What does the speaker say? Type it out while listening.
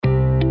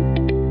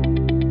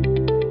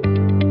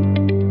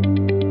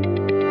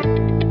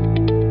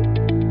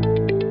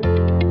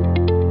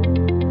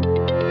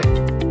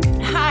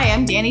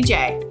Danny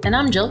J. And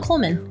I'm Jill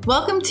Coleman.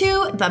 Welcome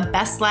to the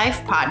Best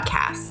Life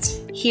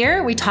Podcast.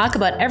 Here we talk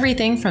about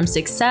everything from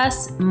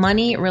success,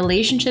 money,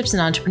 relationships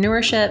and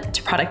entrepreneurship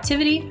to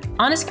productivity,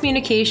 honest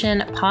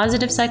communication,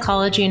 positive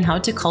psychology, and how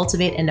to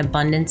cultivate an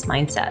abundance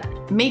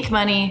mindset. Make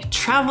money,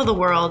 travel the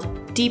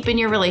world, deepen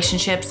your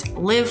relationships,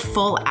 live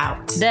full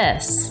out.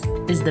 This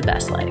is the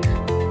best life.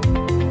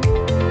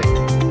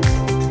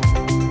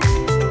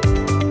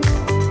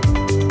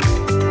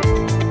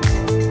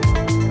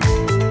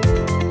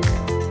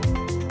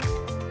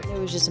 It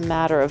was just a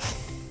matter of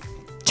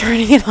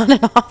turning it on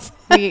and off.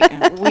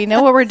 We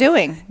know what we're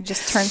doing.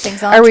 Just turn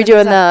things on. Are we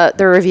doing the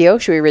review?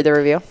 Should we read the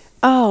review?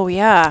 Oh,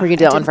 yeah. We're going to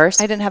do that one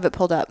first? I didn't have it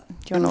pulled up.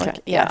 Do you want to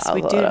look? Yes, I'll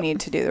we load do up. need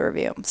to do the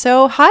review.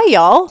 So, hi,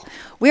 y'all.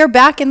 We are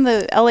back in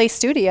the LA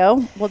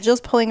studio. Well,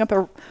 Jill's pulling up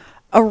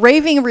a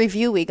raving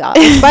review we got.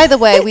 Which, by the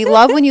way, we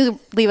love when you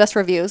leave us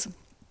reviews.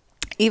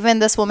 Even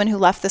this woman who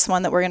left this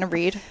one that we're going to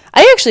read.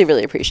 I actually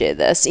really appreciate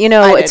this. You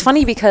know, it's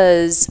funny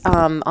because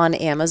on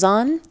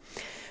Amazon,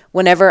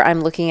 whenever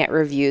I'm looking at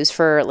reviews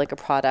for like a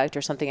product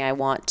or something I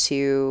want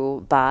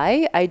to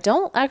buy, I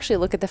don't actually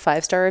look at the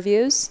 5-star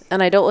reviews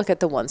and I don't look at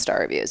the 1-star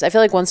reviews. I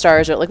feel like 1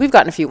 stars are like, we've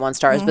gotten a few 1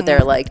 stars, but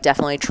they're like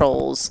definitely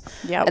trolls.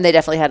 Yep. And they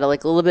definitely had a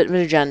little bit of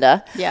an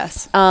agenda.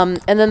 Yes.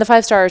 And then the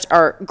 5 stars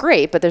are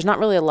great, but there's not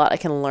really a lot I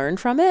can learn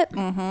from it.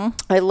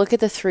 I look at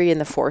the 3 and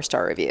the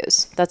 4-star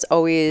reviews. That's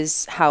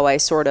always how I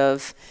sort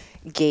of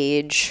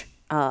gauge,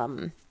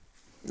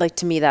 like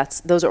to me,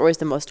 those are always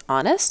the most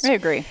honest. I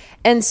agree.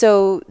 And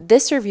so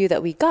this review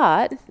that we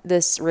got,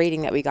 this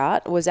rating that we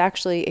got, was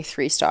actually a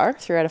 3-star,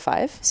 3 out of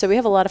 5. So we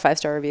have a lot of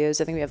 5-star reviews.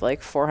 I think we have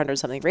like 400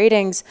 something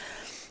ratings,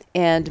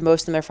 and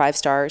most of them are 5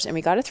 stars, and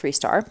we got a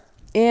 3-star.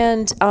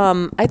 And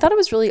I thought it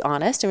was really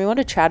honest, and we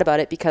wanted to chat about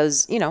it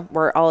because, you know,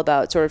 we're all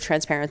about sort of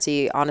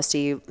transparency,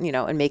 honesty, you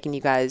know, and making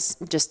you guys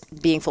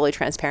just being fully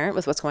transparent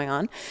with what's going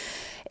on.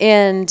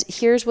 And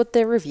here's what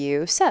the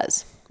review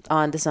says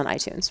on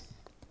iTunes.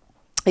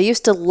 I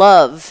used to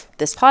love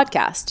this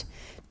podcast.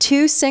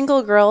 2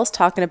 single girls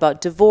talking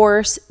about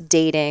divorce,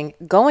 dating,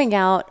 going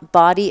out,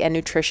 body and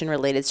nutrition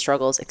related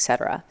struggles,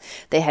 etc.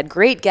 They had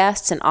great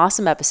guests and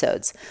awesome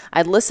episodes.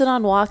 I'd listen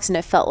on walks and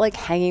it felt like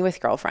hanging with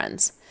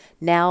girlfriends.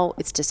 Now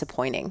it's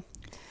disappointing.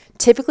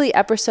 Typically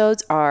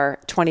episodes are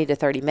 20 to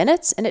 30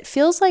 minutes and it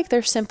feels like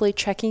they're simply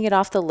checking it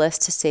off the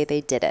list to say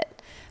they did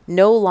it.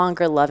 No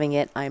longer loving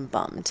it, I'm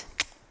bummed.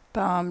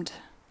 Bummed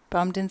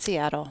in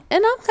Seattle.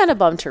 And I'm kind of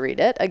bummed to read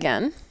it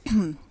again.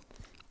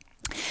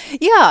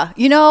 Yeah.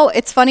 You know,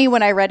 it's funny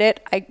when I read it,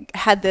 I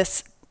had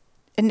this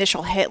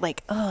initial hit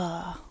like,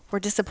 oh, we're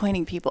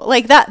disappointing people.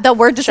 Like that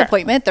word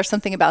disappointment, There's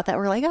something about that.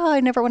 We're like, oh, I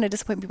never want to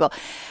disappoint people.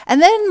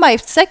 And then my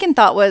second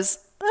thought was,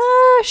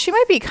 she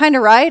might be kind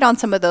of right on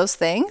some of those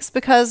things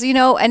because, you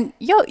know, and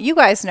you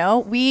guys know,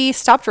 we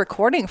stopped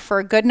recording for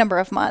a good number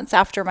of months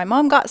after my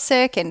mom got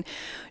sick and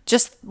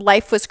just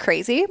life was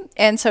crazy.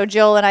 And so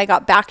Jill and I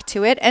got back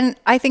to it. And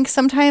I think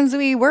sometimes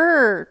we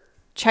were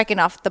checking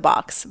off the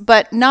box,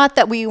 but not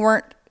that we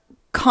weren't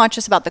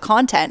conscious about the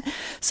content.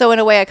 So in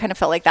a way, I kind of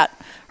felt like that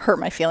hurt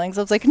my feelings.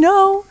 I was like,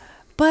 no,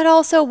 but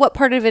also what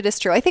part of it is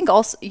true? I think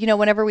also, you know,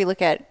 whenever we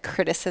look at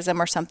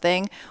criticism or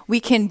something, we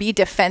can be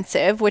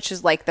defensive, which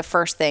is like the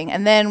first thing.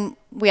 And then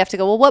we have to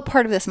go, well, what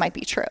part of this might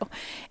be true?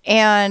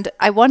 And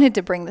I wanted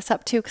to bring this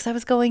up too, because I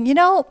was going, you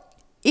know,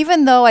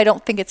 even though I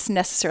don't think it's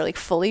necessarily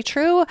fully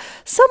true,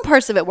 some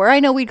parts of it where I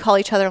know we'd call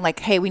each other and like,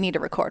 hey, we need to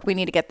record. We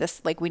need to get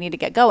this, like we need to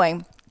get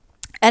going.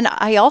 And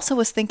I also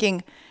was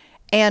thinking,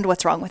 and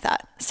what's wrong with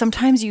that?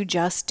 Sometimes you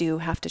just do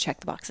have to check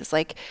the boxes.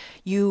 Like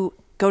you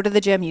go to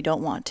the gym, you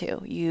don't want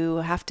to. You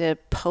have to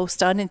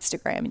post on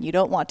Instagram and you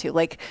don't want to.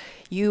 Like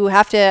you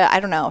have to, I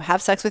don't know,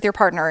 have sex with your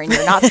partner and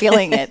you're not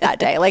feeling it that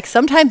day. Like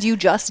sometimes you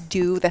just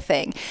do the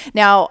thing.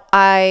 Now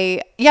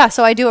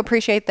so I do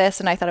appreciate this.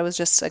 And I thought it was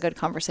just a good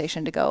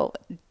conversation to go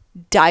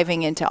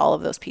diving into all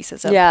of those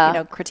pieces of, you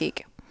know,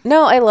 critique.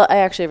 No, I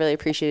actually really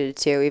appreciated it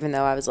too, even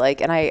though I was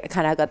like, and I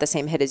kind of got the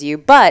same hit as you.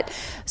 But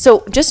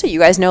so just so you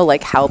guys know,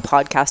 like how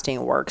podcasting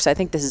works, I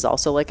think this is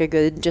also like a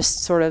good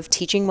just sort of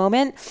teaching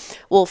moment.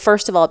 Well,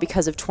 first of all,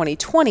 because of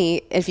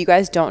 2020, if you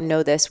guys don't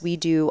know this, we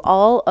do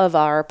all of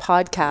our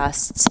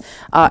podcasts,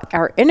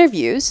 our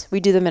interviews, we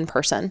do them in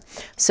person.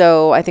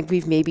 So I think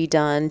we've maybe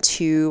done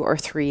 2 or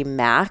 3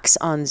 max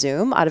on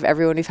Zoom out of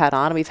everyone we've had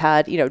on. We've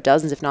had, you know,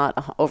 dozens, if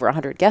not over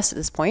 100 guests at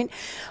this point.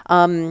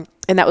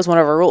 And that was one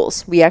of our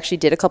rules. We actually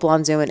did a couple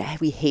on Zoom and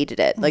we hated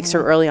it. Like so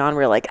early on, we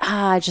were like,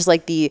 just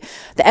like the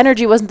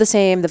energy wasn't the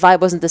same. The vibe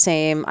wasn't the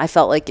same. I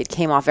felt like it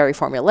came off very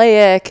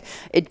formulaic.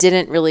 It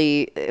didn't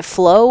really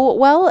flow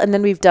well. And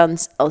then we've done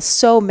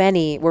so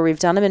many where we've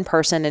done them in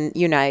person. And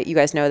you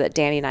guys know that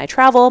Danny and I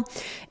travel.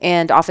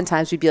 And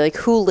oftentimes we'd be like,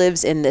 who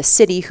lives in this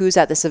city? Who's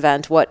at this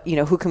event? What, you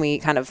know, who can we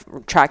kind of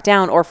track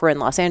down? Or if we're in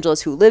Los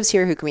Angeles, who lives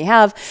here? Who can we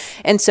have?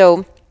 And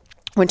so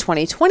when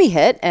 2020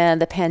 hit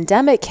and the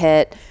pandemic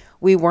hit,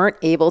 we were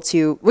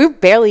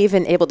barely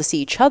even able to see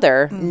each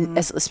other,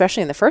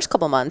 especially in the first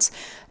couple months,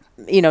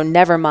 you know,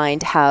 never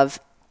mind have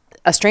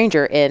a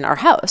stranger in our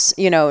house,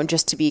 you know, and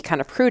just to be kind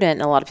of prudent.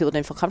 And a lot of people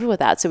didn't feel comfortable with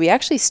that. So we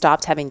actually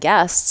stopped having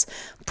guests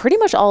pretty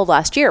much all of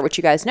last year, which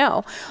you guys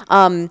know.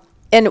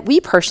 And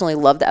we personally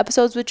love the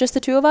episodes with just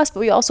the two of us, but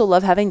we also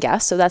love having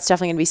guests. So that's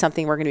definitely going to be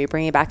something we're going to be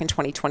bringing back in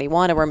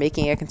 2021. And we're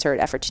making a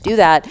concerted effort to do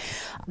that.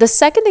 The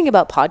second thing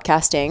about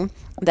podcasting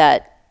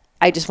that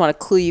I just want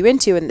to clue you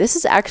into, and this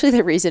is actually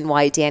the reason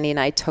why Danny and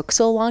I took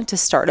so long to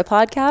start a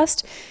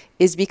podcast,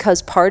 is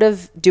because part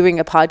of doing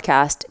a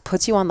podcast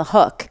puts you on the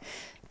hook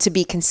to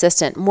be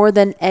consistent more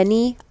than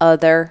any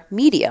other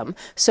medium.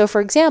 So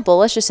for example,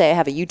 let's just say I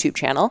have a YouTube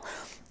channel.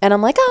 And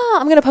I'm like,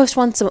 I'm going to post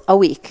once a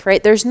week,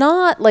 right? There's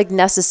not like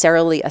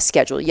necessarily a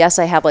schedule. Yes,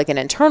 I have like an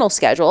internal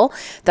schedule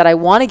that I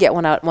want to get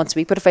one out once a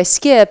week, but if I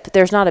skip,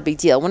 there's not a big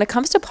deal. When it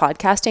comes to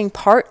podcasting,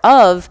 part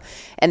of,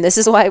 and this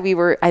is why we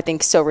were, I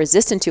think, so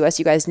resistant to us,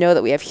 you guys know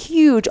that we have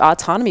huge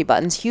autonomy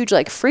buttons, huge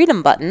like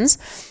freedom buttons.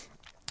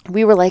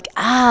 We were like,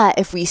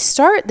 if we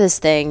start this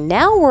thing,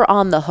 now we're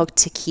on the hook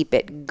to keep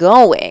it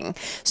going.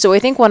 So I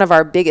think one of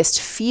our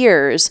biggest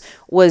fears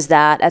was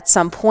that at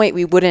some point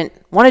we wouldn't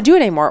want to do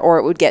it anymore, or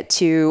it would get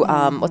too,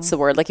 what's the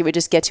word? Like it would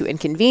just get too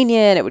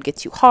inconvenient. It would get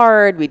too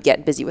hard. We'd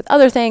get busy with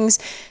other things.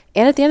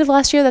 And at the end of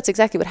last year, that's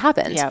exactly what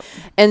happened. Yep.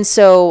 And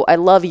so I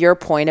love your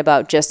point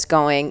about just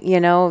going,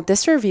 you know,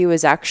 this review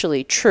is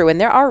actually true.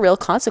 And there are real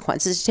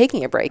consequences to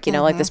taking a break. You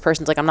know, like this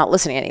person's like, I'm not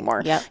listening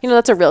anymore. Yep. You know,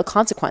 that's a real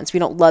consequence. We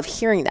don't love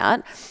hearing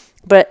that.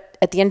 But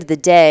at the end of the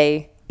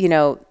day, you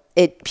know,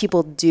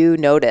 people do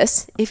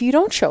notice if you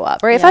don't show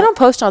up, right? If I don't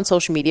post on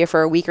social media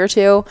for a week or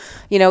two,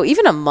 you know,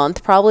 even a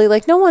month, probably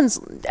like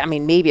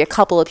maybe a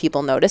couple of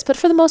people notice, but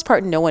for the most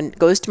part, no one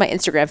goes to my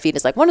Instagram feed and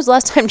is like, when was the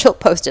last time Jill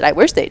posted? I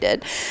wish they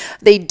did.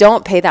 They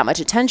don't pay that much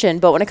attention.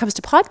 But when it comes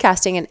to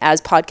podcasting, and as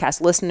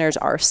podcast listeners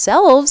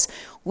ourselves,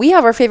 we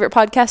have our favorite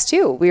podcast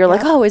too. We are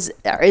like,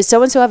 is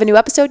so-and-so have a new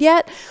episode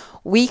yet?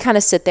 We kind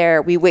of sit there,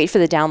 we wait for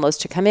the downloads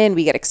to come in.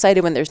 We get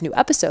excited when there's new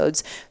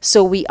episodes.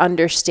 So we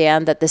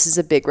understand that this is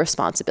a big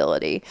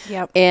responsibility.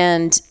 Yep.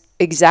 And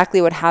exactly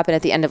what happened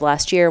at the end of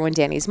last year when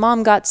Danny's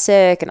mom got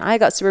sick and I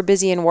got super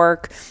busy in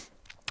work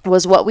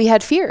was what we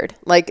had feared,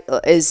 like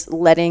is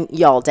letting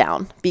y'all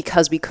down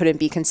because we couldn't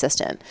be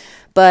consistent.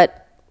 But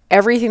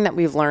everything that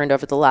we've learned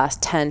over the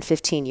last 10,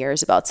 15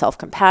 years about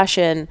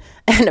self-compassion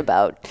and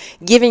about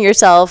giving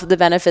yourself the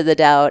benefit of the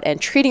doubt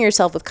and treating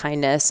yourself with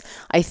kindness,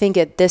 I think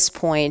at this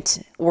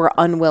point, we're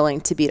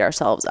unwilling to beat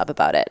ourselves up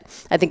about it.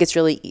 I think it's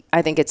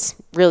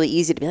really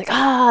easy to be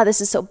like,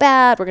 this is so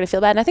bad. We're going to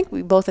feel bad. And I think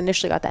we both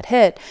initially got that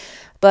hit.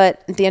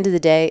 But at the end of the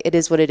day, it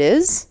is what it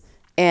is.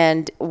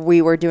 And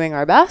we were doing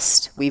our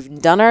best.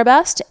 We've done our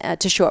best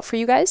to show up for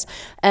you guys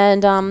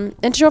and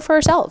to show up for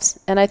ourselves.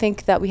 And I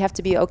think that we have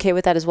to be okay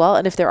with that as well.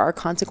 And if there are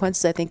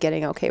consequences, I think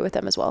getting okay with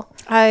them as well.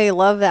 I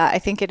love that. I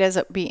think it is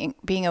being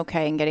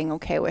okay and getting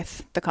okay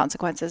with the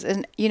consequences.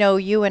 And, you know,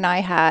 you and I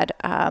had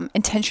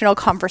intentional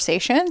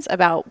conversations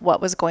about what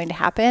was going to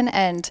happen.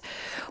 And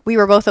we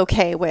were both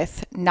okay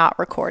with not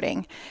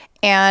recording.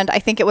 And I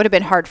think it would have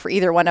been hard for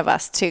either one of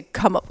us to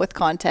come up with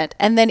content.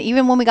 And then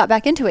even when we got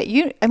back into it,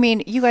 you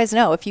guys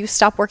know, if you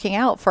stop working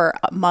out for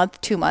a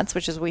month, 2 months,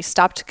 which is we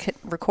stopped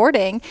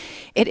recording,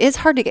 it is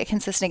hard to get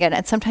consistent again.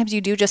 And sometimes you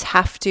do just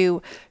have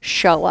to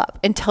show up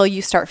until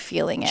you start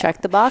feeling it.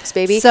 Check the box,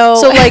 baby. So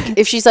like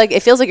if she's like,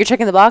 it feels like you're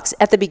checking the box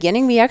at the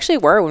beginning, we actually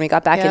were, when we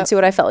got back into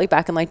it, I felt like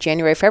back in like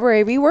January,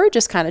 February, we were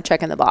just kind of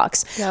checking the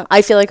box. Yep.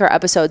 I feel like our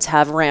episodes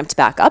have ramped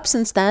back up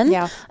since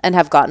then and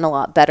have gotten a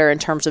lot better in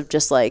terms of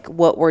just like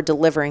what we're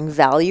delivering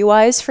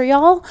value-wise for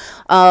y'all.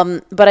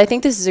 But I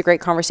think this is a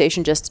great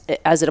conversation just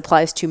as it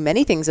applies to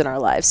many things in our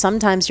lives.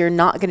 Sometimes you're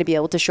not going to be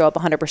able to show up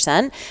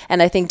 100%.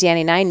 And I think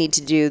Danny and I need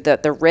to do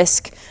the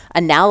risk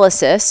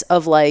analysis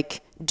of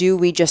like, do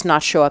we just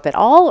not show up at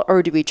all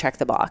or do we check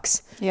the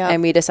box? Yeah.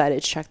 And we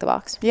decided to check the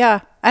box. Yeah.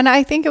 And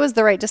I think it was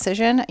the right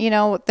decision. You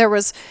know, there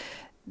was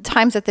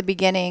times at the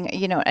beginning,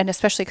 you know, and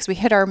especially because we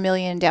hit our 1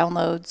 million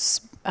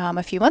downloads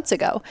a few months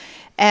ago.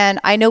 And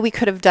I know we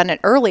could have done it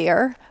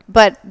earlier,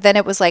 but then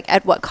it was like,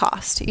 at what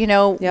cost? You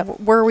know,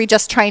 were we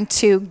just trying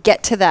to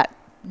get to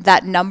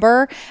that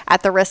number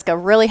at the risk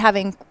of really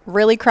having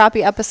really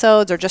crappy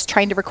episodes or just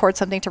trying to record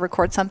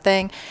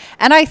something?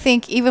 And I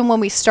think even when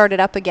we started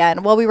up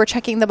again, while we were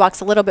checking the box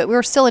a little bit, we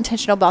were still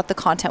intentional about the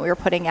content we were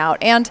putting out.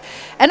 And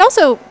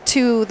also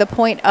to the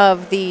point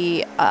of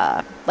the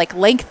like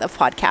length of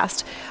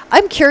podcast,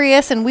 I'm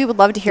curious, and we would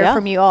love to hear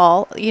from you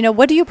all. You know,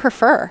 what do you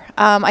prefer?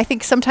 I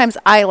think sometimes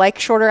I like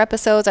shorter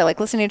episodes. I like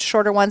listening to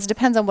shorter ones.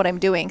 Depends on what I'm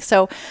doing.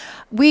 So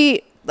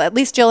at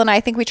least Jill and I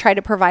think we try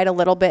to provide a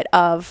little bit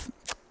of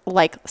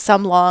like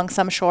some long,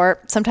 some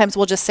short. Sometimes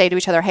we'll just say to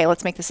each other, hey,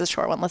 let's make this a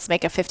short one. Let's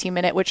make a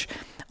 15-minute, which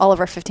all of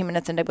our 15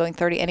 minutes end up going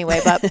 30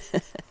 anyway.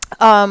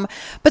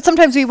 But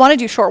sometimes we want to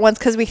do short ones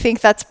because we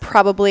think that's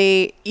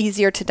probably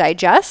easier to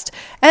digest.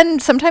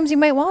 And sometimes you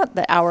might want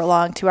the hour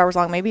long, 2 hours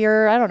long. Maybe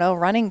you're, I don't know,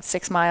 running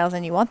 6 miles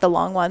and you want the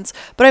long ones.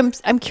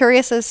 But I'm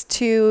curious as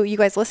to you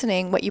guys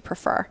listening, what you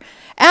prefer.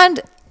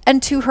 And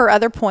And to her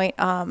other point,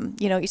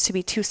 it used to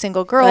be two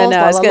single girls. I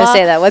know, I was going to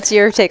say that. What's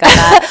your take on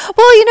that?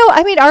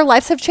 Well, our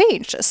lives have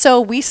changed.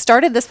 So we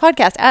started this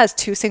podcast as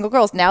two single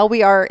girls. Now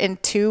we are in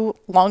two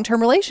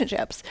long-term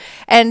relationships.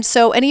 And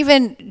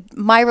even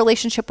my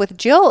relationship with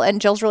Jill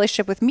and Jill's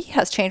relationship with me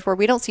has changed, where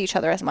we don't see each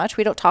other as much.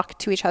 We don't talk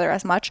to each other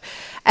as much.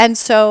 And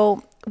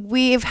so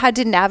we've had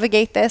to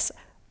navigate this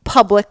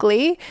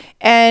publicly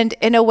and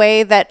in a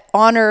way that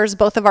honors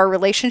both of our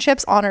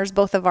relationships, honors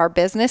both of our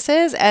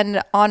businesses,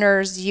 and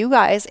honors you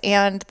guys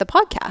and the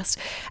podcast.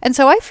 And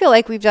so I feel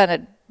like we've done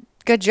a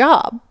good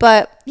job,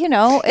 but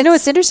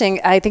it's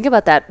interesting. I think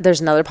about that.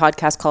 There's another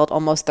podcast called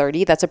Almost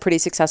 30. That's a pretty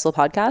successful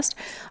podcast.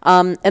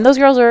 And those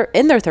girls are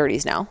in their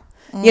 30s now.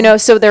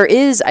 So there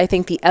is, I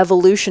think, the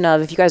evolution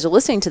of, if you guys are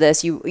listening to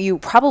this,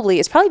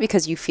 it's probably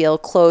because you feel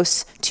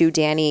close to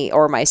Danny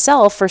or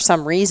myself for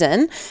some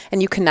reason,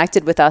 and you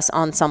connected with us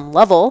on some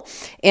level.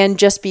 And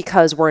just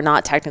because we're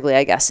not technically,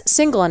 I guess,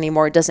 single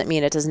anymore, doesn't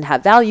mean it doesn't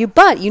have value,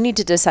 but you need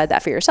to decide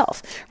that for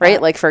yourself, right?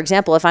 Like, for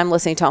example, if I'm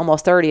listening to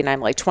Almost 30 and I'm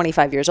like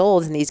 25 years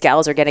old and these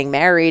gals are getting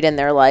married and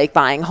they're like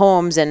buying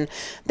homes and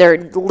they're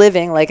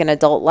living like an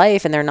adult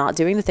life and they're not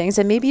doing the things,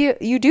 and maybe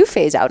you do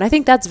phase out. And I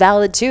think that's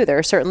valid too. There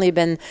have certainly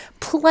been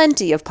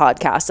plenty of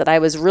podcasts that I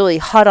was really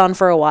hot on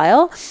for a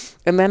while,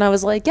 and then I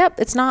was like, yep,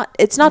 it's not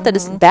that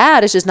it's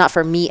bad, it's just not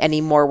for me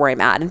anymore where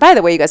I'm at. And by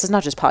the way, you guys, it's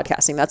not just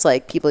podcasting. That's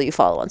like people you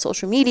follow on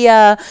social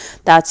media.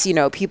 That's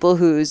people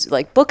whose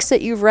like books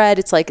that you've read.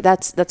 It's like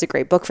that's a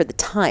great book for the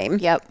time.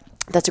 Yep.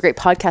 That's a great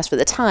podcast for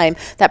the time.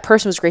 That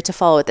person was great to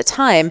follow at the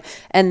time.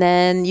 And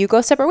then you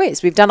go separate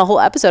ways. We've done a whole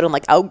episode on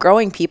like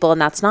outgrowing people, and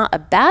that's not a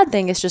bad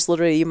thing. It's just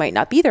literally you might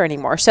not be there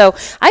anymore. So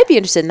I'd be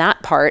interested in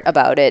that part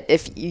about it.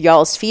 If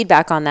y'all's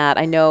feedback on that.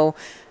 I know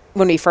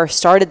when we first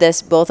started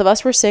this, both of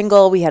us were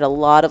single. We had a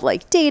lot of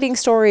like dating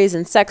stories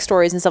and sex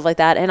stories and stuff like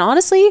that. And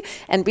honestly,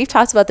 and we've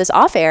talked about this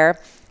off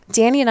air,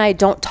 Danny and I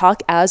don't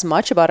talk as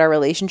much about our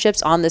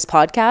relationships on this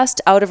podcast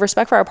out of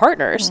respect for our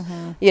partners.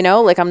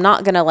 Like I'm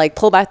not going to like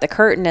pull back the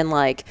curtain and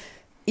like,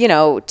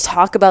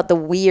 talk about the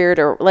weird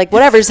or like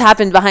whatever's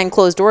happened behind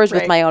closed doors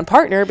with my own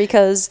partner,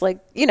 because like,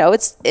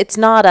 it's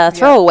not a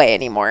throwaway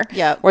anymore.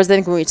 Yeah. Whereas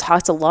then when we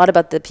talked a lot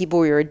about the people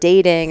we were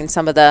dating and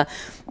some of the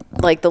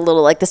like the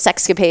little like the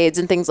sexcapades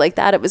and things like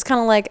that, it was kind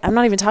of like, I'm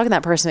not even talking to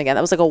that person again.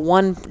 That was like a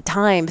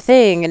one-time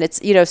thing. And it's,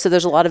 so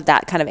there's a lot of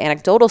that kind of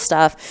anecdotal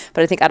stuff.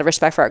 But I think out of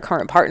respect for our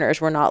current partners,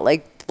 we're not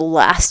like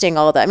blasting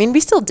all of that. I mean, we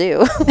still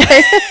do.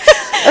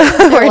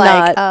 We're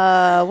like,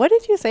 not. What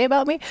did you say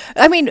about me?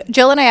 I mean,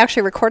 Jill and I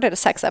actually recorded a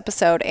sex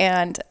episode,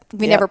 and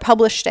we never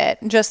published it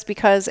just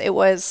because it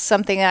was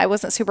something that I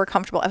wasn't super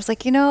comfortable. I was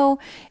like,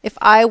 if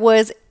I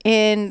was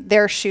in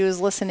their shoes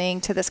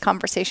listening to this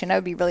conversation, I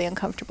would be really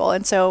uncomfortable.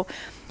 And so,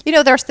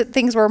 there's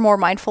things we're more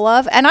mindful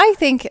of. And I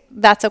think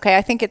that's okay.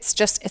 I think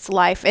it's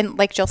life. And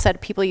like Jill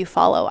said, people you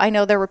follow. I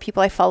know there were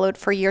people I followed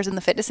for years in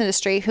the fitness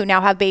industry who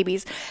now have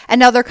babies. And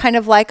now they're kind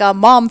of like a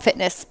mom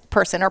fitness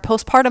person or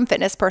postpartum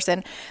fitness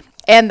person.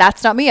 And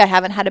that's not me. I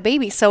haven't had a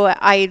baby. So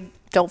I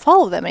don't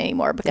follow them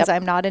anymore because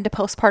I'm not into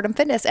postpartum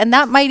fitness. And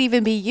that might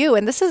even be you.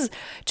 And this is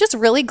just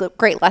really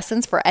great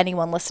lessons for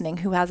anyone listening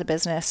who has a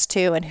business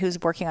too and who's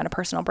working on a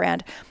personal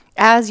brand.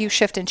 As you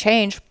shift and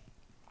change,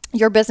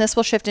 your business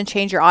will shift and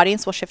change, your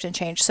audience will shift and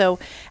change. So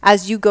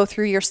as you go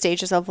through your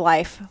stages of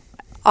life,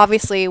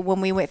 obviously when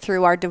we went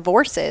through our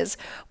divorces,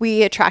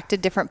 we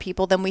attracted different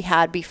people than we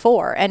had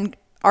before. And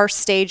our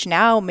stage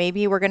now,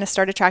 maybe we're going to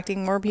start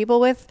attracting more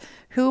people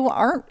who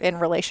are in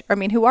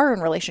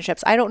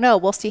relationships. I don't know.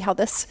 We'll see how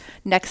this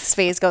next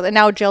phase goes. And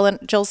now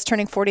Jill's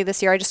turning 40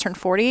 this year. I just turned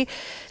 40.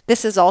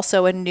 This is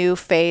also a new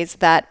phase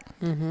that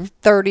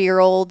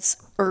 30-year-olds,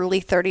 early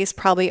 30s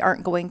probably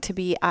aren't going to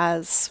be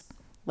as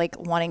like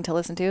wanting to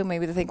listen to.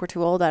 Maybe they think we're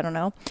too old. I don't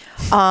know.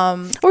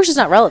 Or it's just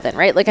not relevant,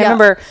 right? Like I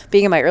remember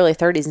being in my early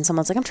 30s and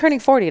someone's like, I'm turning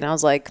 40. And I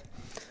was like,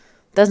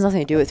 that has nothing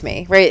to do with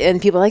me, right? And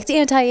people are like, it's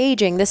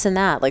anti-aging, this and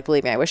that. Like,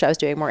 believe me, I wish I was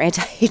doing more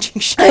anti-aging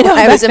shit when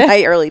I was in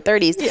my early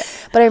 30s. Yeah.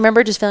 But I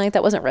remember just feeling like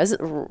that wasn't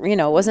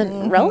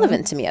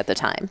relevant to me at the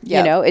time.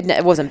 Yeah.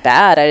 It wasn't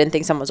bad. I didn't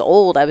think someone was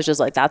old. I was just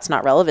like, that's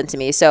not relevant to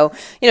me. So,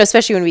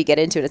 especially when we get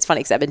into it, it's funny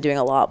because I've been doing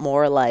a lot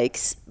more like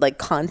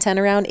content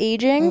around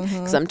aging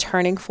because I'm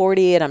turning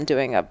 40 and I'm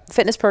doing a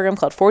fitness program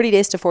called 40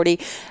 Days to 40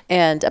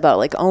 and about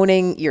like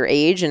owning your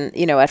age. And,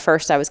 at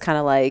first I was kind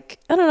of like,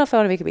 I don't know if I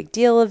want to make a big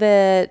deal of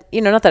it.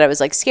 Not that I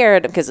was like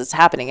scared because it's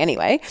happening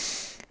anyway.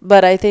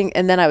 But I think,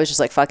 and then I was just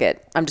like, fuck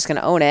it, I'm just going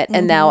to own it.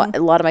 And now a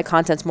lot of my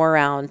content's more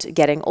around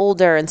getting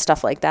older and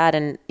stuff like that.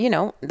 And,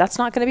 that's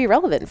not going to be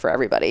relevant for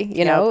everybody,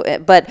 you know?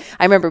 But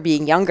I remember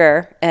being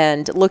younger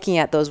and looking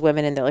at those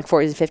women in their like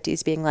 40s and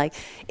 50s being like,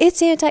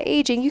 it's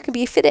anti-aging. You can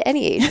be fit at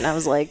any age. And I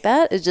was like,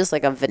 that is just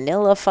like a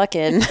vanilla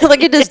fucking,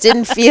 like it just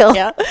didn't feel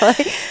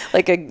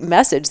like a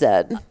message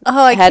that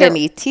had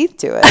any teeth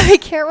to it. I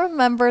can't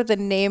remember the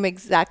name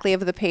exactly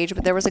of the page,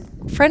 but there was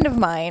a friend of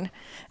mine,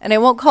 and I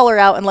won't call her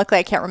out, and luckily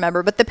I can't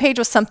remember, but the page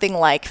was something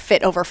like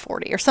Fit Over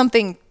 40 or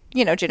something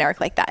generic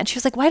like that. And she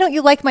was like, why don't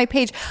you like my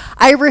page?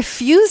 I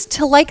refused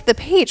to like the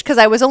page because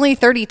I was only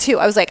 32.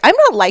 I was like, I'm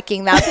not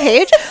liking that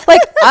page.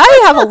 Like,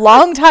 I have a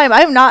long time.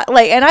 I'm not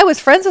like, and I was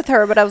friends with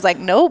her, but I was like,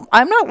 nope,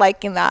 I'm not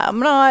liking that. I'm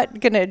not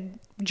going to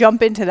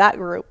jump into that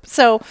group.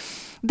 So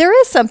there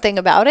is something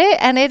about it,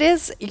 and it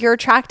is, you're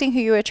attracting who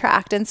you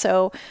attract. And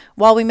so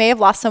while we may have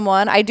lost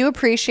someone, I do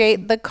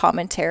appreciate the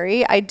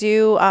commentary. I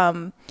do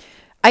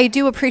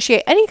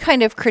appreciate any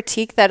kind of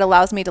critique that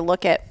allows me to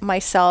look at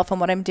myself and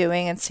what I'm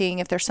doing and seeing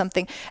if there's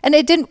something. And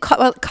it didn't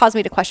cause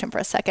me to question for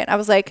a second. I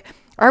was like,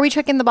 are we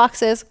checking the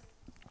boxes?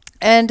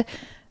 And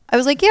I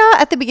was like, yeah,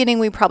 at the beginning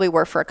we probably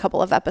were for a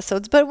couple of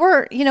episodes, but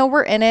we're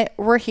in it.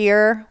 We're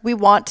here. We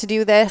want to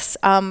do this.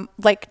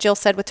 Like Jill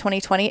said with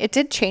 2020, it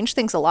did change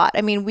things a lot.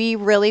 I mean, we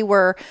really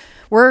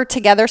we're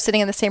together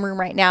sitting in the same room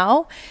right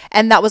now.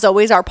 And that was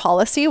always our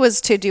policy, was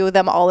to do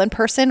them all in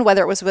person,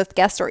 whether it was with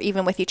guests or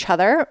even with each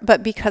other.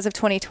 But because of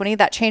 2020,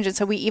 that changed. And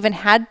so we even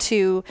had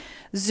to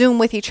Zoom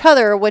with each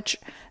other, which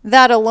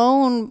that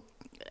alone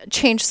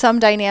changed some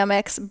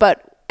dynamics,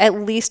 but at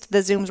least the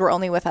Zooms were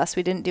only with us.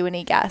 We didn't do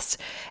any guests.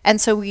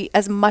 And so we,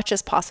 as much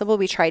as possible,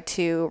 we tried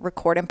to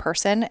record in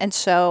person. And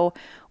so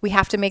we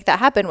have to make that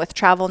happen with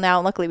travel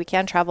now. Luckily, we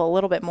can travel a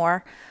little bit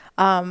more.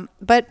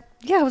 But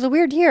yeah, it was a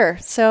weird year.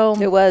 So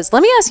it was.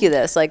 Let me ask you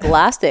this. Like,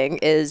 last thing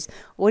is,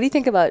 what do you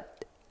think about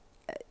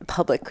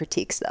public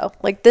critiques, though?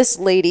 Like, this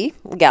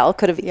gal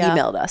could have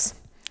emailed us.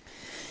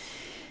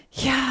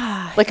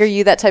 Yeah. Like, are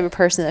you that type of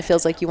person that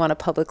feels like you want to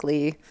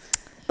publicly...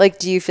 Like,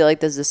 do you feel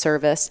like this is a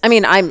service? I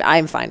mean,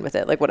 I'm fine with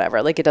it. Like,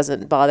 whatever. Like, it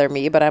doesn't bother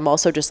me. But I'm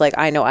also just like,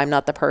 I know I'm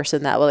not the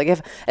person that will, like,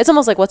 if it's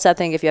almost like, what's that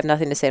thing? If you have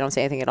nothing to say, don't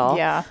say anything at all.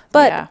 Yeah.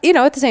 But,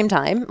 yeah. At the same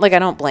time, like, I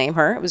don't blame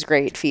her. It was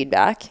great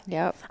feedback.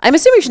 Yep. I'm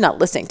assuming she's not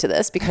listening to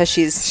this because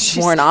she's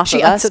worn off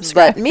of us.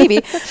 But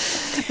maybe.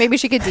 Maybe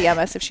she could DM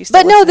us if she's still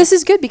But listening. no, this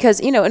is good because,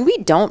 and we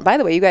don't, by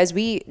the way, you guys,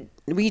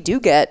 we do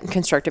get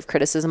constructive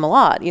criticism a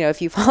lot.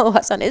 If you follow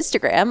us on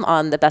Instagram,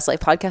 on the Best Life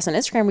Podcast on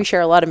Instagram, we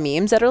share a lot of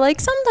memes that are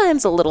like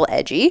sometimes a little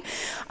edgy.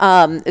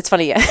 It's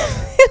funny.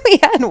 We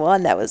had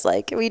one that was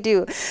like, we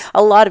do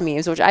a lot of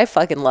memes, which I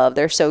fucking love.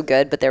 They're so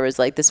good. But there was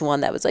like this one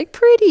that was like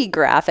pretty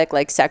graphic,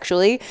 like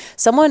sexually.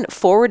 Someone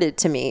forwarded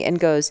to me and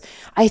goes,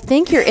 I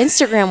think your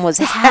Instagram was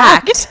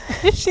hacked.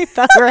 She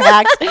thought we were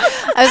hacked.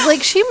 I was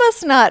like, she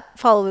must not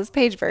follow this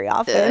page very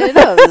often. I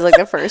know, it was like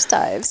the first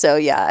time. So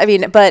yeah, I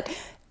mean, but...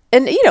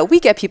 And, we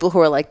get people who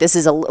are like, this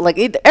is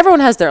everyone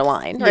has their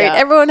line, right? Yeah.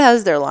 Everyone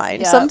has their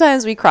line. Yeah.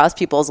 Sometimes we cross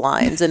people's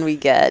lines and we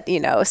get,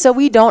 so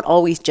we don't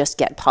always just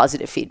get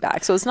positive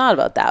feedback. So it's not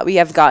about that. We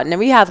have gotten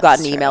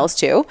emails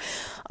too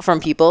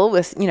from people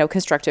with,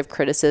 constructive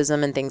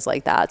criticism and things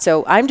like that.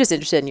 So I'm just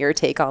interested in your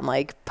take on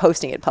like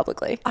posting it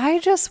publicly. I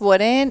just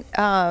wouldn't,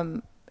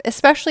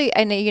 especially,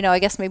 I know, I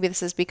guess maybe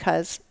this is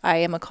because I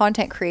am a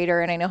content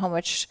creator and I know how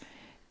much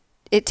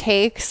it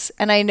takes,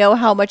 and I know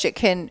how much it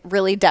can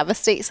really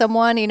devastate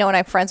someone, and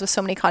I'm friends with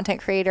so many content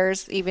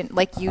creators, even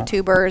like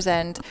YouTubers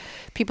and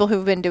people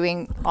who've been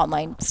doing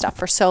online stuff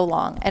for so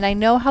long. And I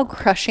know how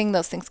crushing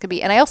those things could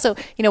be. And I also,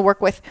 work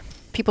with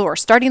people who are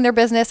starting their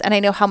business, and I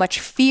know how much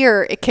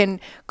fear it can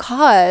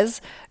cause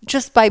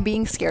just by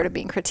being scared of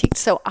being critiqued.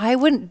 So I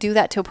wouldn't do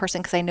that to a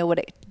person because I know what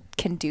it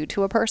can do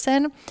to a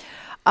person.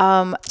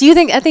 Do you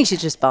think? I think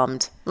she's just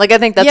bummed. Like, I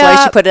think that's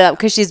why she put it up,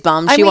 because she's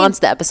bummed. She wants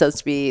the episodes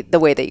to be the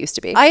way they used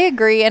to be. I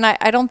agree. And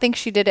I don't think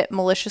she did it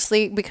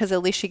maliciously, because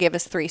at least she gave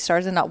us 3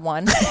 stars and not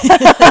 1.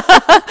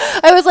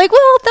 I was like,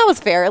 well, that was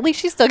fair. At least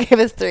she still gave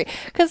us 3,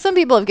 because some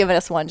people have given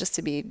us 1 just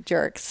to be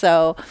jerks.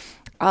 So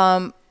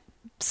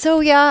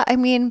yeah, I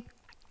mean,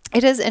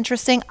 it is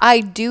interesting.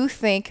 I do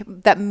think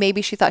that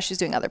maybe she thought she was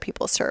doing other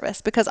people's service,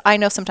 because I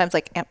know sometimes,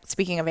 like,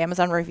 speaking of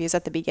Amazon reviews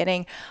at the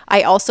beginning,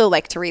 I also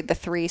like to read the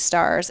 3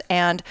 stars,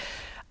 and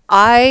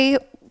I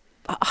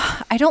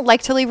don't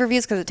like to leave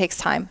reviews because it takes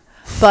time.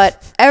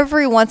 But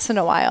every once in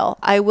a while,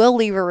 I will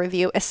leave a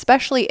review,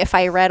 especially if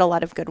I read a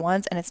lot of good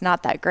ones and it's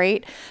not that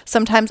great.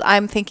 Sometimes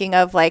I'm thinking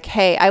of like,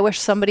 hey, I wish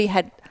somebody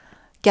had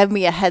given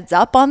me a heads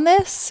up on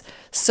this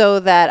so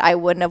that I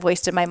wouldn't have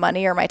wasted my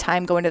money or my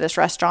time going to this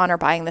restaurant or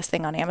buying this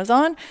thing on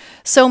Amazon.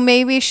 So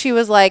maybe she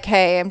was like,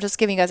 hey, I'm just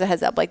giving you guys a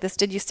heads up. Like, this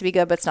did used to be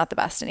good, but it's not the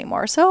best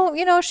anymore. So,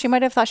 she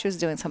might have thought she was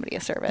doing somebody a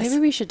service. Maybe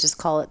we should just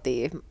call it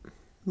the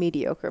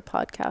mediocre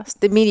podcast,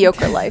 the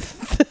mediocre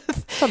life.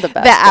 It's not the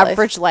best. The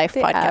average life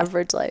podcast. The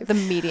average life. The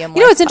medium.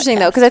 It's interesting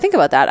though, because I think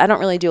about that. I don't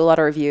really do a lot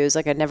of reviews.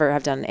 Like, I never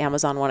have done an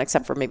Amazon one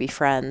except for maybe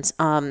friends.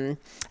 And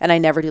I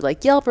never do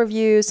like Yelp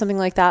reviews, something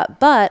like that.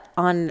 But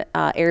on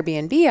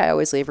Airbnb, I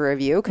always leave a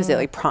review because they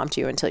like prompt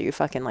you until you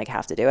fucking like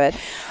have to do it.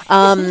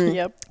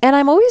 Yep. And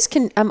I'm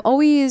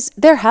always,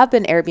 there have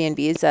been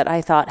Airbnbs that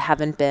I thought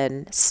haven't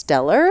been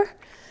stellar,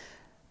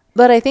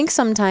 but I think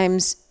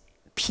sometimes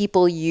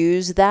people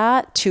use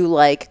that to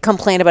like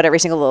complain about every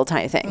single little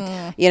tiny thing,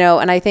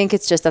 and I think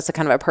it's just, that's a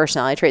kind of a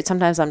personality trait.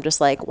 Sometimes I'm just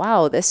like,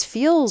 wow, this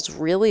feels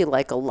really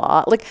like a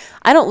lot. Like,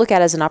 I don't look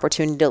at it as an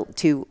opportunity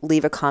to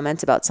leave a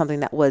comment about something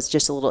that was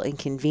just a little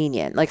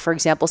inconvenient. Like, for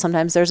example,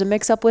 sometimes there's a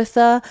mix up with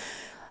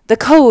the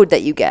code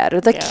that you get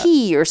or the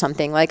key or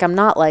something. Like, I'm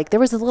not like, there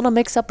was a little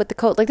mix up with the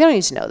code. Like, they don't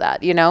need to know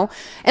that, you know,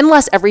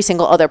 unless every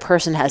single other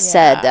person has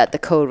said that the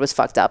code was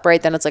fucked up,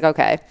 right? Then it's like,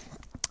 okay.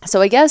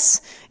 So I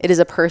guess it is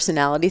a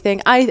personality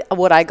thing.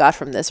 What I got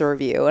from this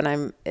review,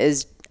 and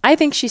I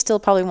think she still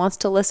probably wants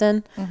to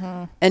listen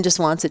and just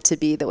wants it to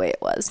be the way it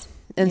was.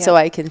 And so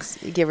I can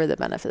give her the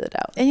benefit of the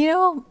doubt. And, you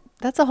know,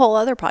 that's a whole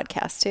other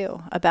podcast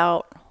too,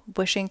 about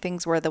wishing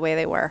things were the way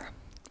they were.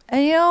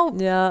 And, you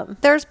know,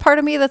 there's part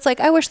of me that's like,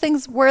 I wish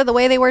things were the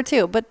way they were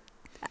too.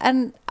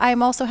 And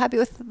I'm also happy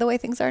with the way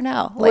things are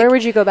now. Like, where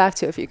would you go back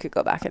to if you could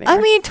go back anywhere? I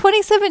mean,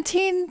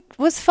 2017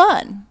 was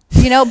fun,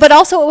 you know, but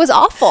also it was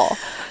awful.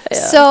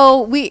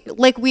 So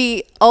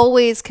we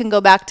always can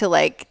go back to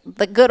like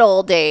the good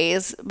old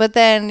days, but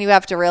then you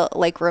have to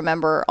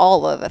remember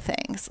all of the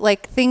things.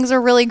 Like, things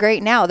are really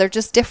great now. They're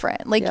just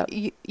different. Like,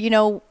 you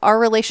know, our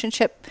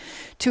relationship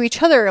to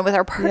each other and with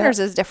our partners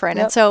is different.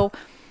 And so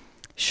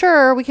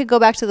sure, we could go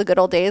back to the good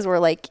old days where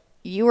like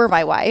you were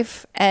my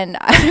wife and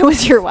I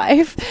was your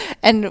wife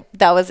and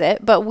that was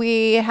it. But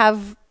we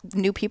have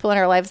new people in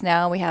our lives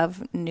now. We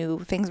have new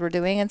things we're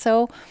doing. And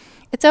so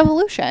it's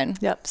evolution.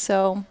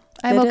 So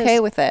I'm okay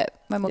with it.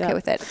 I'm okay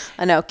with it.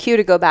 I know. Cue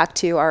to go back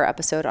to our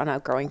episode on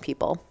outgrowing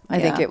people. I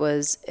think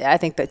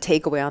the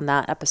takeaway on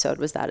that episode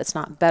was that it's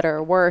not better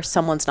or worse.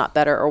 Someone's not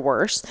better or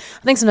worse.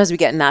 I think sometimes we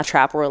get in that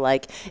trap where we're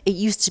like, it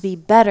used to be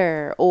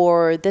better,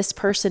 or this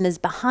person is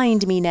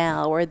behind me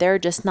now, or they're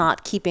just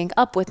not keeping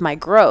up with my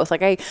growth.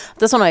 Like,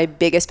 that's one of my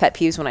biggest pet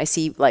peeves when I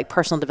see like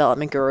personal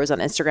development gurus on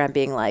Instagram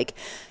being like,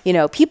 you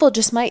know, people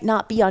just might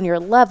not be on your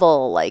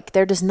level. Like,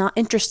 they're just not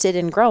interested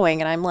in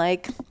growing. And I'm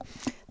like,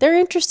 they're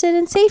interested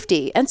in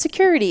safety and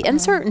security and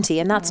certainty.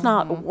 And that's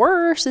not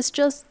worse. It's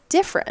just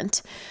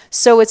different.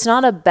 So it's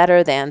not a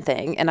better than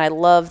thing. And I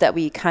love that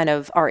we kind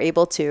of are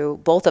able to,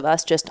 both of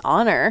us, just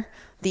honor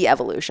the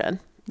evolution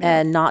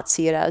and not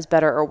see it as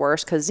better or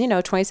worse. Because, you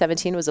know,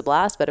 2017 was a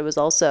blast, but it was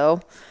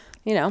also,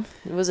 you know,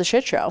 it was a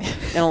shit show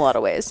in a lot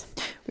of ways.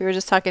 We were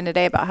just talking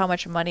today about how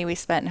much money we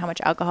spent and how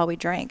much alcohol we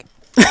drank.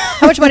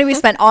 How much money we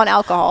spent on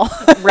alcohol.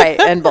 Right.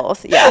 And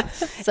both. Yeah.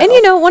 So. And,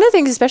 you know, one of the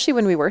things, especially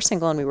when we were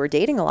single and we were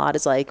dating a lot,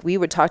 is like we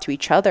would talk to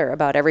each other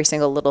about every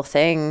single little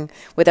thing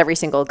with every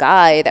single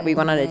guy that we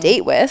went on a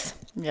date with.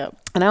 Yep.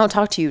 And I don't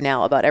talk to you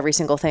now about every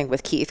single thing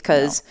with Keith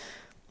because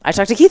I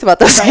talk to Keith about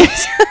those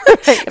things.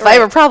 If I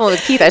have a problem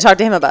with Keith, I talk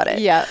to him about it.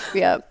 Yeah.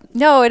 Yeah.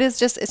 No, it's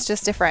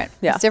just different.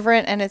 Yeah. It's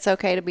different, and it's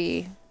okay to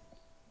be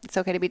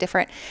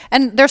different.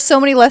 And there's so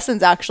many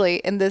lessons actually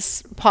in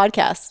this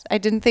podcast. I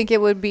didn't think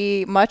it would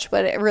be much,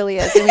 but it really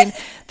is. I mean,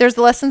 there's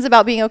the lessons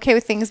about being okay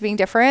with things being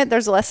different.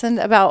 There's a lesson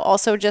about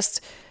also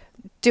just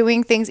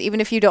doing things even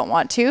if you don't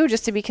want to,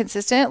 just to be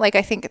consistent. Like,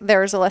 I think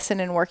there's a lesson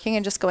in working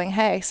and just going,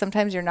 hey,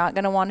 sometimes you're not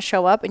going to want to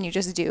show up and you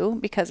just do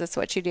because it's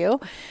what you do.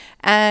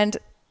 And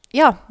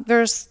yeah,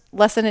 there's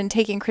lesson in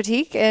taking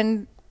critique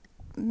and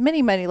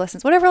many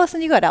lessons. Whatever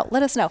lesson you got out,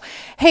 let us know.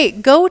 Hey,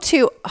 go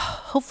to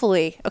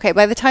hopefully, okay,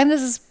 by the time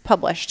this is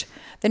published,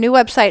 the new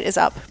website is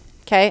up.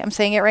 Okay, I'm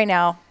saying it right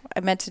now.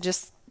 I meant to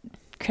just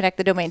connect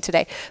the domain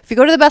today. If you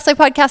go to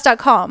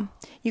thebestlifepodcast.com,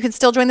 you can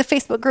still join the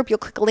Facebook group. You'll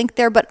click a link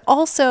there, but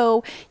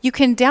also you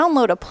can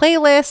download a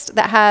playlist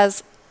that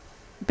has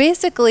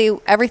basically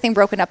everything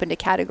broken up into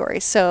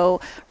categories.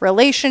 So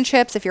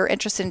relationships, if you're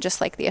interested in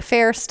just like the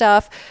affair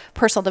stuff,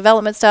 personal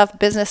development stuff,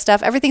 business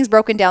stuff, everything's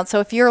broken down. So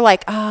if you're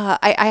like,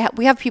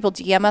 we have people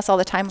DM us all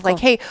the time like,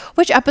 hey,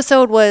 which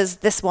episode was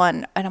this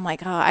one? And I'm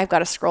like, I've got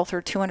to scroll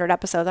through 200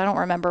 episodes. I don't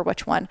remember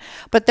which one,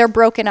 but they're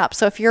broken up.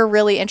 So if you're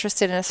really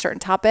interested in a certain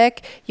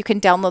topic, you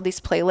can download these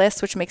playlists,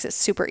 which makes it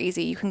super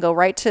easy. You can go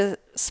right to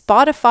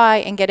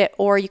Spotify and get it,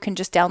 or you can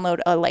just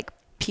download a like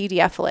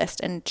PDF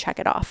list and check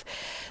it off.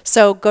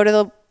 So go to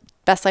the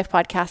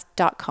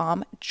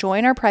bestlifepodcast.com,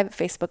 join our private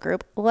Facebook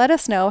group. Let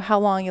us know how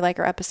long you like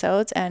our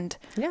episodes and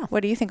what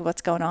do you think of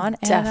what's going on.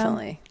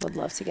 Definitely. Would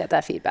love to get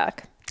that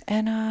feedback.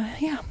 And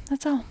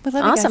that's all. We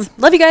love you guys.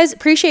 Love you guys.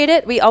 Appreciate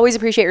it. We always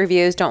appreciate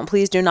reviews.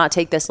 Please do not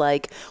take this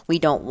like we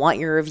don't want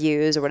your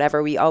reviews or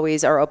whatever. We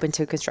always are open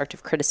to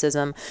constructive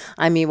criticism.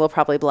 I mean, we'll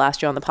probably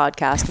blast you on the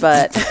podcast,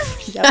 but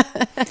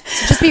So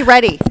just be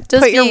ready.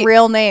 Put your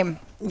real name.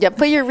 Yeah,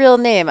 put your real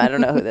name. I don't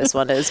know who this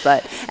one is,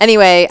 but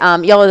anyway,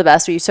 y'all are the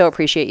best. We so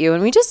appreciate you,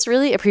 and we just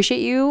really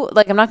appreciate you.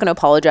 Like, I'm not going to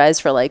apologize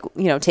for like,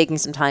 you know, taking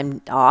some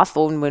time off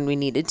when we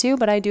needed to,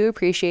 but I do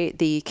appreciate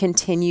the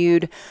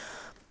continued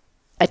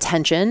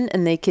attention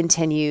and the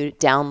continued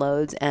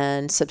downloads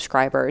and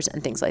subscribers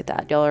and things like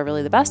that. Y'all are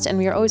really the best, and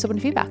we are always open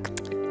to feedback.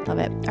 Love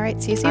it. All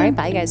right, see you soon. All right,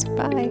 bye guys.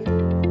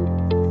 Bye.